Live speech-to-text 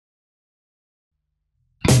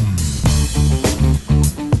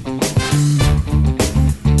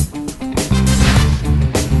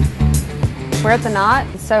We're at the Knot,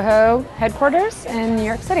 Soho headquarters in New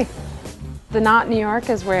York City. The Knot, New York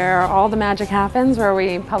is where all the magic happens, where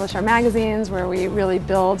we publish our magazines, where we really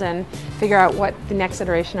build and figure out what the next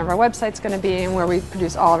iteration of our website's going to be, and where we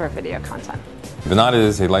produce all of our video content. The Knot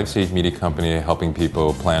is a life-stage media company helping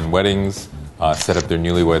people plan weddings, set up their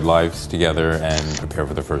newlywed lives together, and prepare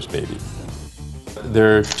for their first baby.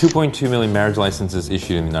 There are 2.2 million marriage licenses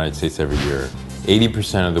issued in the United States every year.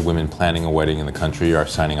 80% of the women planning a wedding in the country are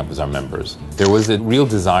signing up as our members. There was a real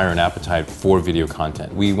desire and appetite for video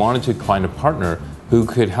content. We wanted to find a partner who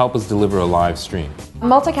could help us deliver a live stream.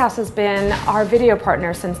 Multicast has been our video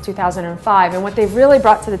partner since 2005, and what they've really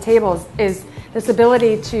brought to the table is this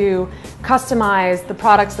ability to customize the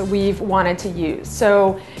products that we've wanted to use.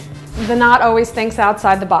 So the Knot always thinks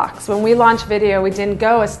outside the box. When we launched video, we didn't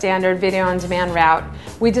go a standard video on demand route.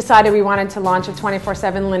 We decided we wanted to launch a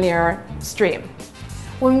 24/7 linear stream.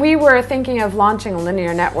 When we were thinking of launching a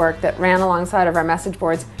linear network that ran alongside of our message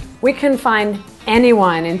boards, we couldn't find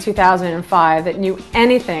anyone in 2005 that knew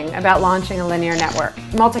anything about launching a linear network.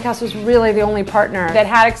 Multicast was really the only partner that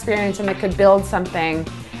had experience and that could build something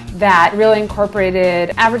that really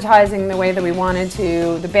incorporated advertising the way that we wanted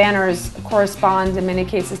to. The banners correspond in many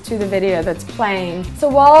cases to the video that's playing. So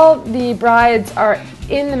while the brides are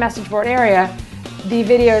in the message board area, the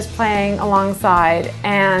video is playing alongside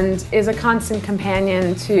and is a constant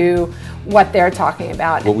companion to what they're talking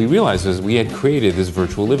about. What we realized is we had created this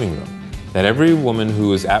virtual living room, that every woman who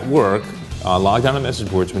was at work logged on to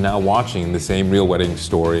message boards were now watching the same real wedding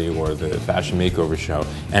story or the fashion makeover show,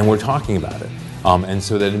 and we're talking about it. And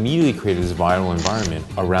so that immediately created this viral environment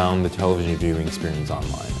around the television viewing experience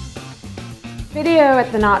online. Video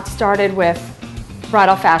at the Knot started with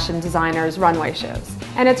bridal fashion designers' runway shows.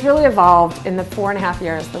 And it's really evolved in the 4.5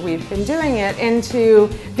 years that we've been doing it into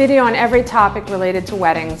video on every topic related to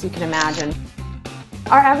weddings you can imagine.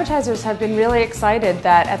 Our advertisers have been really excited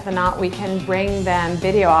that at the Knot we can bring them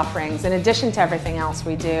video offerings in addition to everything else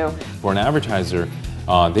we do. For an advertiser,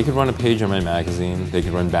 they could run a page on my magazine, they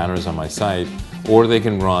could run banners on my site, or they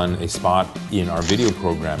can run a spot in our video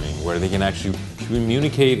programming where they can actually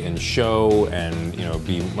communicate and show and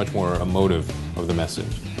be much more emotive of the message.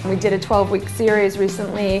 We did a 12-week series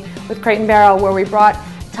recently with Crate & Barrel where we brought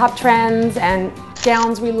top trends and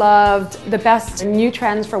gowns we loved, the best new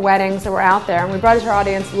trends for weddings that were out there, and we brought it to our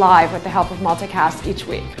audience live with the help of Multicast each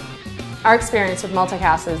week. Our experience with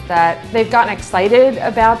Multicast is that they've gotten excited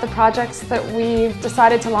about the projects that we've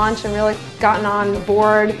decided to launch and really gotten on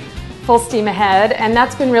board full steam ahead, and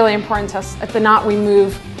that's been really important to us. At the Knot we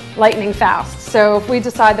move lightning fast, so if we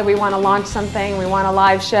decide that we want to launch something, we want a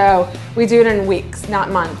live show, we do it in weeks, not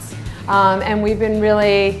months. And we've been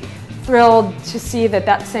really thrilled to see that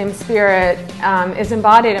that same spirit is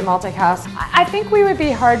embodied at Multicast. I think we would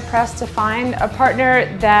be hard-pressed to find a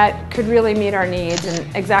partner that could really meet our needs in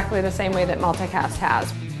exactly the same way that Multicast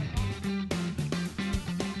has.